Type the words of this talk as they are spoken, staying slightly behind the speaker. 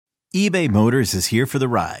eBay Motors is here for the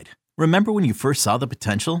ride. Remember when you first saw the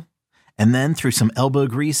potential? And then through some elbow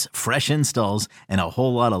grease, fresh installs, and a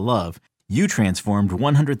whole lot of love, you transformed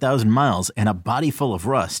 100,000 miles and a body full of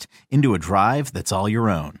rust into a drive that's all your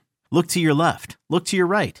own. Look to your left. Look to your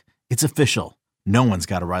right. It's official. No one's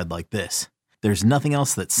got a ride like this. There's nothing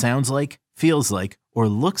else that sounds like, feels like, or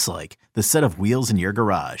looks like the set of wheels in your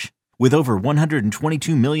garage. With over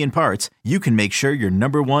 122 million parts, you can make sure your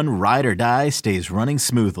number one ride or die stays running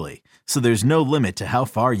smoothly. So there's no limit to how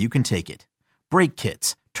far you can take it. Brake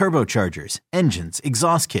kits, turbochargers, engines,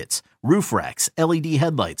 exhaust kits, roof racks, LED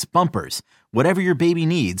headlights, bumpers, whatever your baby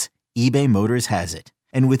needs, eBay Motors has it.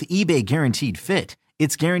 And with eBay Guaranteed Fit,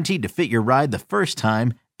 it's guaranteed to fit your ride the first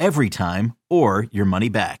time, every time, or your money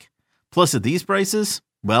back. Plus at these prices,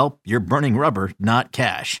 well, you're burning rubber, not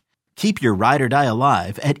cash. Keep your ride or die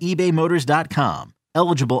alive at ebaymotors.com.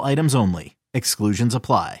 Eligible items only. Exclusions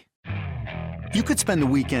apply. You could spend the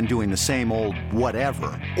weekend doing the same old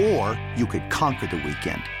whatever, or you could conquer the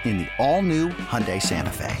weekend in the all-new Hyundai Santa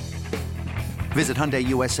Fe. Visit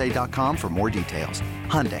HyundaiUSA.com for more details.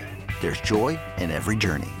 Hyundai, there's joy in every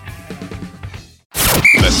journey.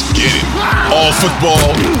 Let's get it. All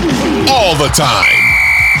football, all the time.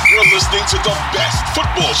 You're listening to the best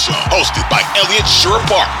football show, hosted by Elliott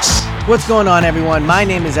Shore-Parks. What's going on, everyone? My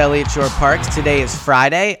name is Elliott Shore-Parks. Today is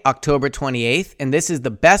Friday, October 28th, and this is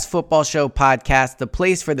the Best Football Show podcast, the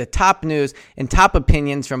place for the top news and top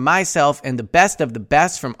opinions from myself and the best of the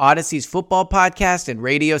best from Odyssey's football podcast and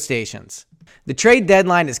radio stations. The trade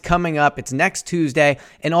deadline is coming up. It's next Tuesday,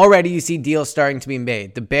 and already you see deals starting to be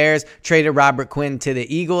made. The Bears traded Robert Quinn to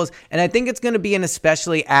the Eagles, and I think it's going to be an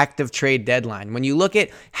especially active trade deadline. When you look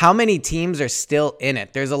at how many teams are still in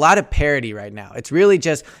it, there's a lot of parity right now. It's really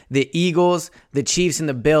just the Eagles, the Chiefs, and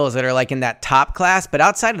the Bills that are like in that top class, but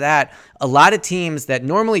outside of that, a lot of teams that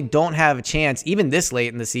normally don't have a chance, even this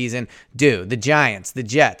late in the season, do. The Giants, the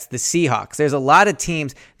Jets, the Seahawks. There's a lot of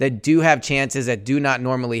teams that do have chances that do not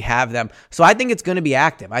normally have them. So I think it's going to be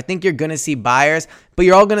active. I think you're going to see buyers, but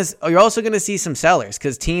you're also going to see some sellers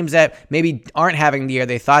because teams that maybe aren't having the year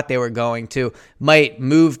they thought they were going to might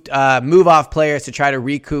move off players to try to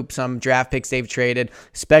recoup some draft picks they've traded,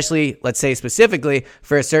 especially, let's say specifically,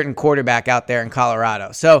 for a certain quarterback out there in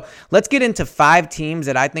Colorado. So let's get into 5 teams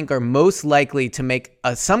that I think are most likely to make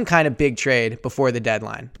some kind of big trade before the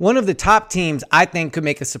deadline. One of the top teams I think could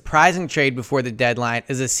make a surprising trade before the deadline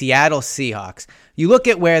is the Seattle Seahawks. You look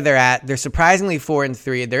at where they're at, they're surprisingly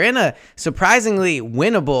 4-3. They're in a surprisingly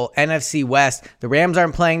winnable NFC West. The Rams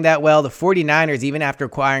aren't playing that well. The 49ers, even after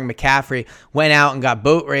acquiring McCaffrey, went out and got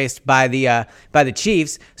boat raced by the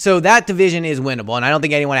Chiefs. So that division is winnable, and I don't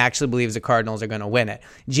think anyone actually believes the Cardinals are going to win it.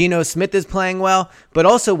 Geno Smith is playing well, but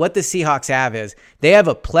also what the Seahawks have is they have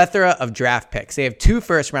a plethora of draft picks. They have 2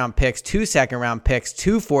 first-round picks, 2 second-round picks,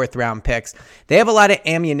 2 fourth-round picks. They have a lot of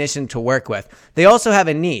ammunition to work with. They also have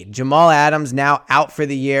a need. Jamal Adams now out for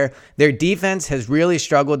the year. Their defense has really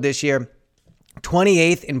struggled this year.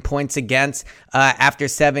 28th in points against after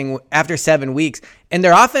 7 weeks. And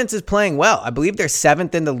their offense is playing well. I believe they're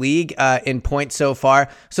 7th in the league in points so far.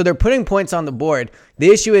 So they're putting points on the board. The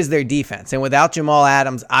issue is their defense. And without Jamal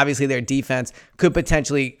Adams, obviously their defense could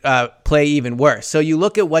potentially play even worse. So you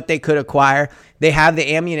look at what they could acquire. They have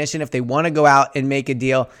the ammunition if they want to go out and make a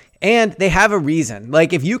deal. And they have a reason.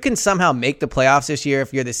 Like, if you can somehow make the playoffs this year,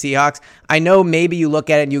 if you're the Seahawks, I know maybe you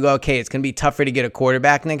look at it and you go, okay, it's going to be tougher to get a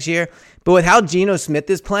quarterback next year. But with how Geno Smith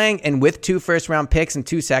is playing and with 2 first-round picks and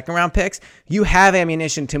 2 second-round picks, you have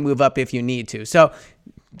ammunition to move up if you need to. So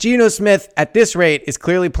Geno Smith, at this rate, is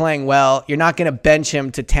clearly playing well. You're not going to bench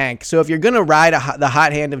him to tank. So if you're going to ride the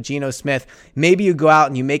hot hand of Geno Smith, maybe you go out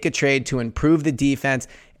and you make a trade to improve the defense.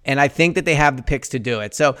 And I think that they have the picks to do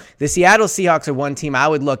it. So the Seattle Seahawks are one team I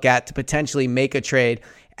would look at to potentially make a trade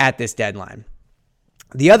at this deadline.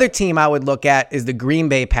 The other team I would look at is the Green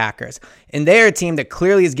Bay Packers. And they're a team that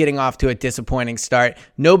clearly is getting off to a disappointing start.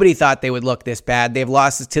 Nobody thought they would look this bad. They have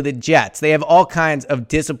losses to the Jets. They have all kinds of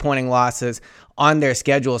disappointing losses on their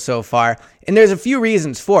schedule so far. And there's a few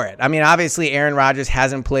reasons for it. I mean, obviously, Aaron Rodgers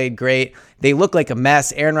hasn't played great. They look like a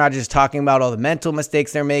mess. Aaron Rodgers is talking about all the mental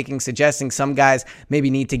mistakes they're making, suggesting some guys maybe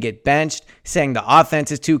need to get benched, saying the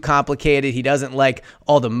offense is too complicated. He doesn't like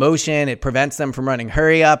all the motion. It prevents them from running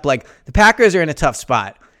hurry up. Like, the Packers are in a tough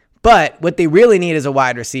spot. But what they really need is a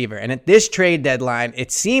wide receiver. And at this trade deadline,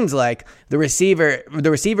 it seems like the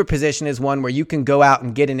receiver position is one where you can go out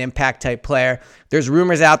and get an impact type player. There's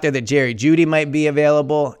rumors out there that Jerry Jeudy might be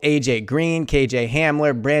available, AJ Green, KJ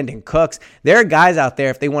Hamler, Brandon Cooks. There are guys out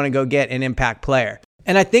there if they want to go get an impact player.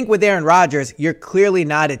 And I think with Aaron Rodgers, you're clearly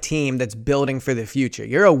not a team that's building for the future.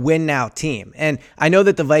 You're a win-now team. And I know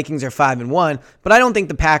that the Vikings are 5-1, but I don't think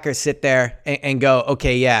the Packers sit there and go,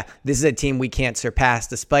 okay, yeah, this is a team we can't surpass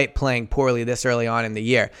despite playing poorly this early on in the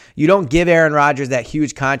year. You don't give Aaron Rodgers that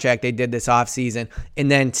huge contract they did this offseason and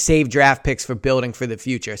then save draft picks for building for the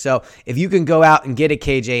future. So if you can go out and get a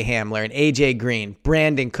KJ Hamler, an AJ Green,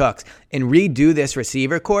 Brandon Cooks, and redo this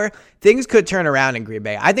receiver core, things could turn around in Green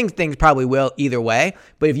Bay. I think things probably will either way,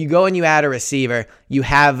 but if you go and you add a receiver, you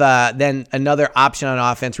have then another option on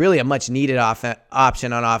offense, really a much needed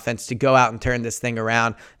option on offense to go out and turn this thing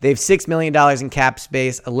around. They have $6 million in cap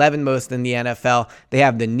space, 11 most in the NFL. They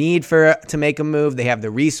have the need to make a move. They have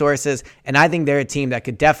the resources, and I think they're a team that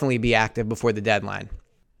could definitely be active before the deadline.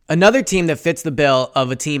 Another team that fits the bill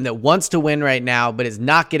of a team that wants to win right now but is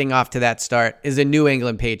not getting off to that start is the New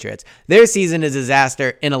England Patriots. Their season is a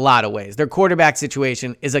disaster in a lot of ways. Their quarterback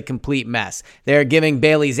situation is a complete mess. They're giving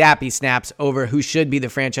Bailey Zappi snaps over who should be the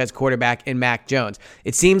franchise quarterback in Mac Jones.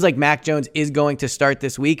 It seems like Mac Jones is going to start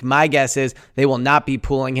this week. My guess is they will not be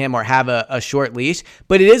pulling him or have a short leash,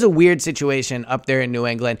 but it is a weird situation up there in New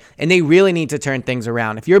England, and they really need to turn things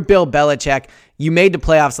around. If you're Bill Belichick, you made the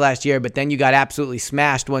playoffs last year, but then you got absolutely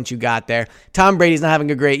smashed once you got there. Tom Brady's not having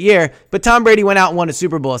a great year, but Tom Brady went out and won a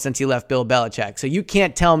Super Bowl since he left Bill Belichick. So you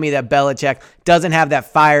can't tell me that Belichick doesn't have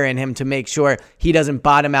that fire in him to make sure he doesn't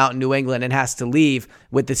bottom out in New England and has to leave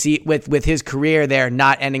with his career there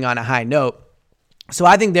not ending on a high note. So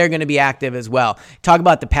I think they're going to be active as well. Talk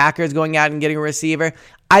about the Packers going out and getting a receiver.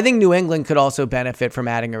 I think New England could also benefit from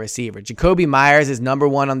adding a receiver. Jacoby Myers is number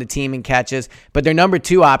one on the team in catches, but their number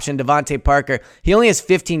two option, Devontae Parker, he only has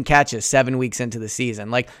 15 catches 7 weeks into the season.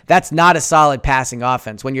 Like, that's not a solid passing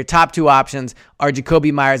offense when your top two options are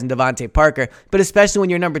Jacoby Myers and Devontae Parker, but especially when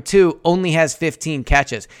your number two only has 15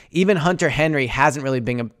 catches. Even Hunter Henry hasn't really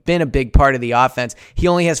been a big part of the offense. He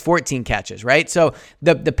only has 14 catches, right? So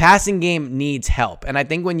the passing game needs help. And I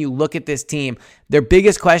think when you look at this team, their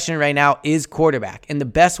biggest question right now is quarterback. And the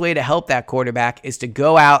best way to help that quarterback is to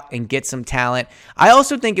go out and get some talent. I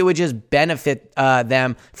also think it would just benefit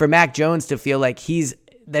them for Mac Jones to feel like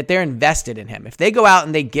that they're invested in him. If they go out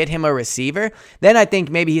and they get him a receiver, then I think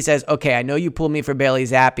maybe he says, okay, I know you pulled me for Bailey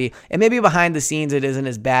Zappi, and maybe behind the scenes it isn't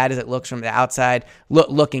as bad as it looks from the outside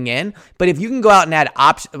looking in. But if you can go out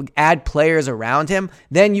and add players around him,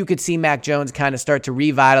 then you could see Mac Jones kind of start to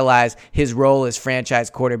revitalize his role as franchise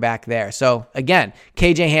quarterback there. So again,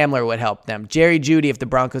 KJ Hamler would help them. Jerry Jeudy if the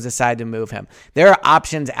Broncos decide to move him. There are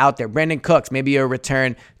options out there. Brandon Cooks, maybe a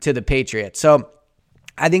return to the Patriots. So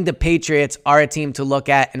I think the Patriots are a team to look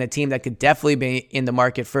at and a team that could definitely be in the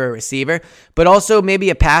market for a receiver, but also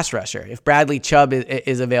maybe a pass rusher if Bradley Chubb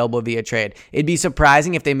is available via trade. It'd be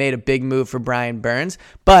surprising if they made a big move for Brian Burns,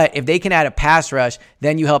 but if they can add a pass rush,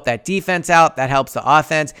 then you help that defense out, that helps the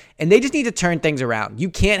offense, and they just need to turn things around. You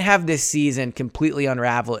can't have this season completely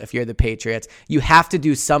unravel if you're the Patriots. You have to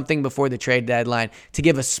do something before the trade deadline to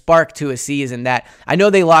give a spark to a season that, I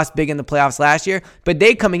know they lost big in the playoffs last year, but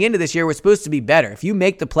they coming into this year were supposed to be better. If you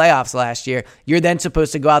make the playoffs last year, you're then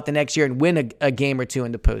supposed to go out the next year and win a game or two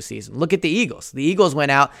in the postseason. Look at the Eagles. The Eagles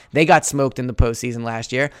went out, they got smoked in the postseason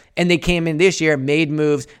last year, and they came in this year, made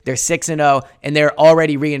moves, they're 6-0, and they're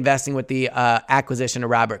already reinvesting with the acquisition of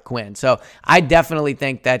Robert Quinn. So I definitely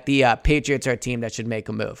think that the Patriots are a team that should make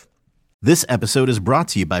a move. This episode is brought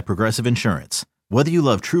to you by Progressive Insurance. Whether you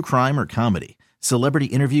love true crime or comedy, celebrity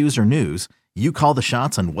interviews or news, you call the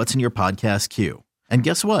shots on what's in your podcast queue. And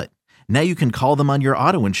guess what? Now you can call them on your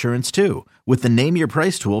auto insurance too with the Name Your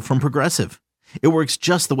Price tool from Progressive. It works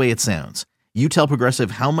just the way it sounds. You tell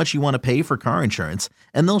Progressive how much you want to pay for car insurance,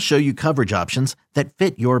 and they'll show you coverage options that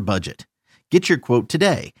fit your budget. Get your quote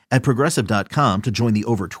today at Progressive.com to join the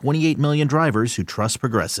over 28 million drivers who trust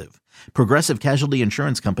Progressive. Progressive Casualty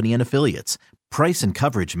Insurance Company and Affiliates. Price and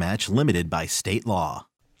coverage match limited by state law.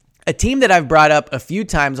 A team that I've brought up a few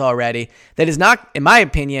times already that is not, in my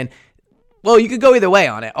opinion, well, you could go either way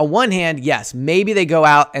on it. On one hand, yes, maybe they go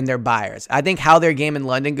out and they're buyers. I think how their game in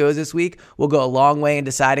London goes this week will go a long way in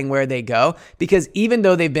deciding where they go, because even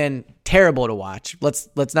though they've been terrible to watch,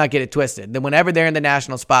 let's not get it twisted, then whenever they're in the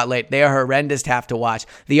national spotlight, they are horrendous to have to watch.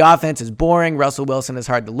 The offense is boring. Russell Wilson is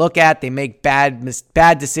hard to look at. They make bad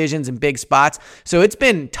decisions in big spots. So it's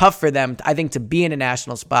been tough for them, I think, to be in a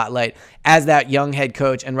national spotlight as that young head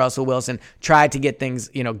coach and Russell Wilson tried to get things,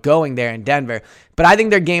 going there in Denver. But I think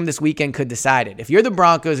their game this weekend could decide it. If you're the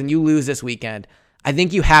Broncos and you lose this weekend, I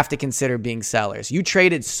think you have to consider being sellers. You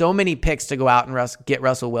traded so many picks to go out and get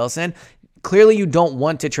Russell Wilson. clearly you don't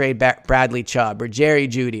want to trade Bradley Chubb or Jerry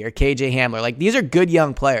Jeudy or KJ Hamler. Like, these are good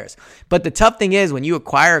young players. But the tough thing is when you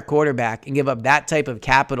acquire a quarterback and give up that type of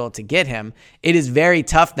capital to get him, it is very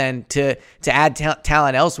tough then to add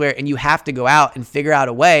talent elsewhere, and you have to go out and figure out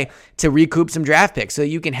a way to recoup some draft picks so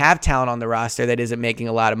you can have talent on the roster that isn't making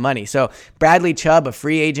a lot of money. So Bradley Chubb, a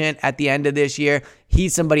free agent at the end of this year,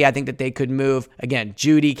 he's somebody I think that they could move. Again,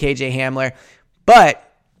 Jeudy, KJ Hamler. But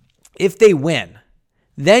if they win,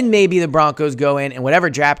 then maybe the Broncos go in and whatever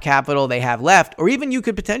draft capital they have left, or even you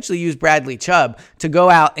could potentially use Bradley Chubb to go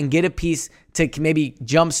out and get a piece to maybe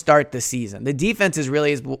jumpstart the season. The defense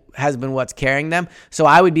has been what's carrying them, so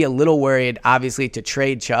I would be a little worried, obviously, to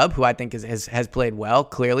trade Chubb, who I think has played well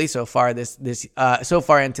clearly so far so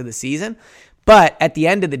far into the season. But at the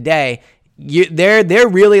end of the day, they're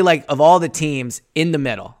really, like, of all the teams, in the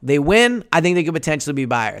middle. They win, I think they could potentially be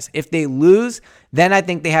buyers. If they lose, then I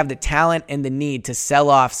think they have the talent and the need to sell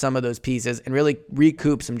off some of those pieces and really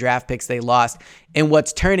recoup some draft picks they lost in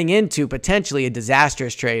what's turning into potentially a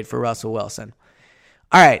disastrous trade for Russell Wilson.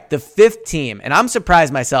 All right, the fifth team, and I'm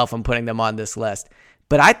surprised myself I'm putting them on this list,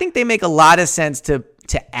 but I think they make a lot of sense to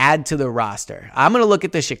add to the roster. I'm going to look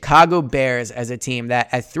at the Chicago Bears as a team that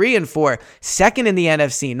at 3-4, second in the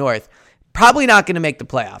NFC North, probably not going to make the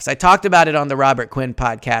playoffs. I talked about it on the Robert Quinn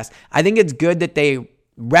podcast. I think it's good that they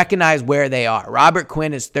recognize where they are. Robert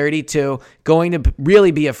Quinn is 32, going to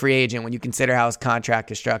really be a free agent when you consider how his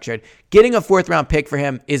contract is structured. Getting a 4th-round pick for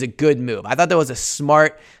him is a good move. I thought that was a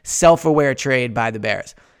smart, self-aware trade by the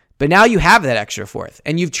Bears. But now you have that extra 4th,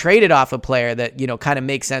 and you've traded off a player that, kind of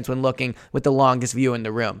makes sense when looking with the longest view in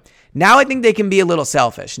the room. Now I think they can be a little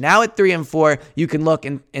selfish. Now at 3-4, you can look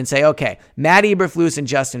and say, okay, Matt Eberflus and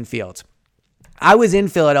Justin Fields. I was in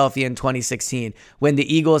Philadelphia in 2016 when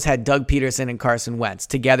the Eagles had Doug Peterson and Carson Wentz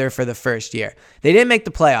together for the first year. They didn't make the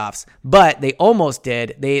playoffs, but they almost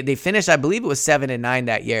did. They finished, I believe it was 7-9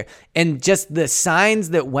 that year. And just the signs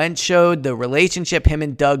that Wentz showed, the relationship him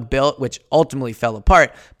and Doug built, which ultimately fell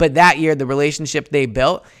apart, but that year, the relationship they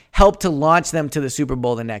built helped to launch them to the Super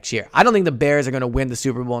Bowl the next year. I don't think the Bears are going to win the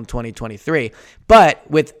Super Bowl in 2023, but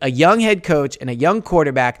with a young head coach and a young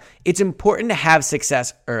quarterback, it's important to have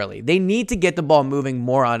success early. They need to get the ball moving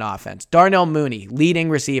more on offense. Darnell Mooney, leading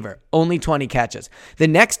receiver, only 20 catches. The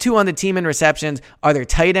next two on the team in receptions are their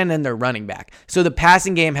tight end and their running back. So the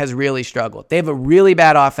passing game has really struggled. They have a really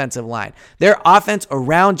bad offensive line. Their offense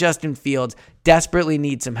around Justin Fields desperately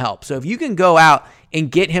needs some help. So if you can go out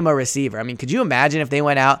and get him a receiver, I mean, could you imagine if they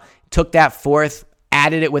went out, took that 4th,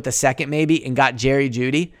 added it with a 2nd maybe, and got Jerry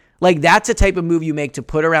Jeudy? Like, that's a type of move you make to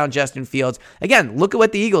put around Justin Fields. Again, look at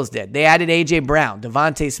what the Eagles did. They added A.J. Brown,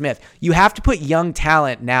 Devontae Smith. You have to put young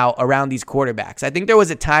talent now around these quarterbacks. I think there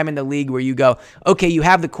was a time in the league where you go, okay, you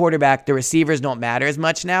have the quarterback, the receivers don't matter as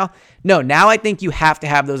much now. No, now I think you have to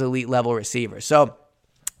have those elite level receivers. So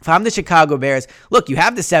if I'm the Chicago Bears, look, you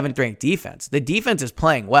have the 7th-ranked defense. The defense is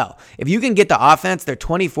playing well. If you can get the offense, they're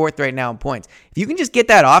 24th right now in points. If you can just get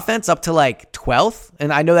that offense up to like 12th,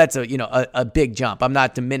 and I know that's a big jump. I'm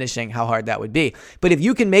not diminishing how hard that would be. But if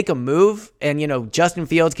you can make a move and, Justin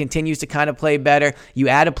Fields continues to kind of play better, you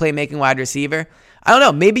add a playmaking wide receiver, I don't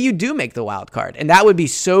know, maybe you do make the wild card. And that would be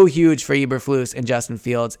so huge for Eberflus and Justin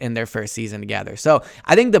Fields in their first season together. So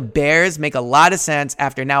I think the Bears make a lot of sense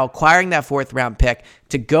after now acquiring that 4th-round pick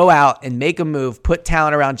to go out and make a move, put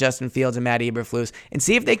talent around Justin Fields and Matt Eberflus, and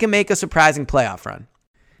see if they can make a surprising playoff run.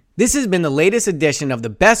 This has been the latest edition of the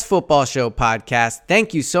Best Football Show podcast.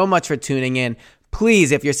 Thank you so much for tuning in.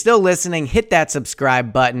 Please, if you're still listening, hit that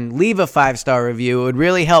subscribe button, leave a 5-star review. It would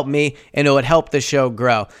really help me, and it would help the show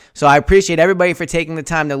grow. So I appreciate everybody for taking the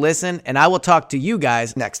time to listen, and I will talk to you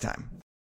guys next time.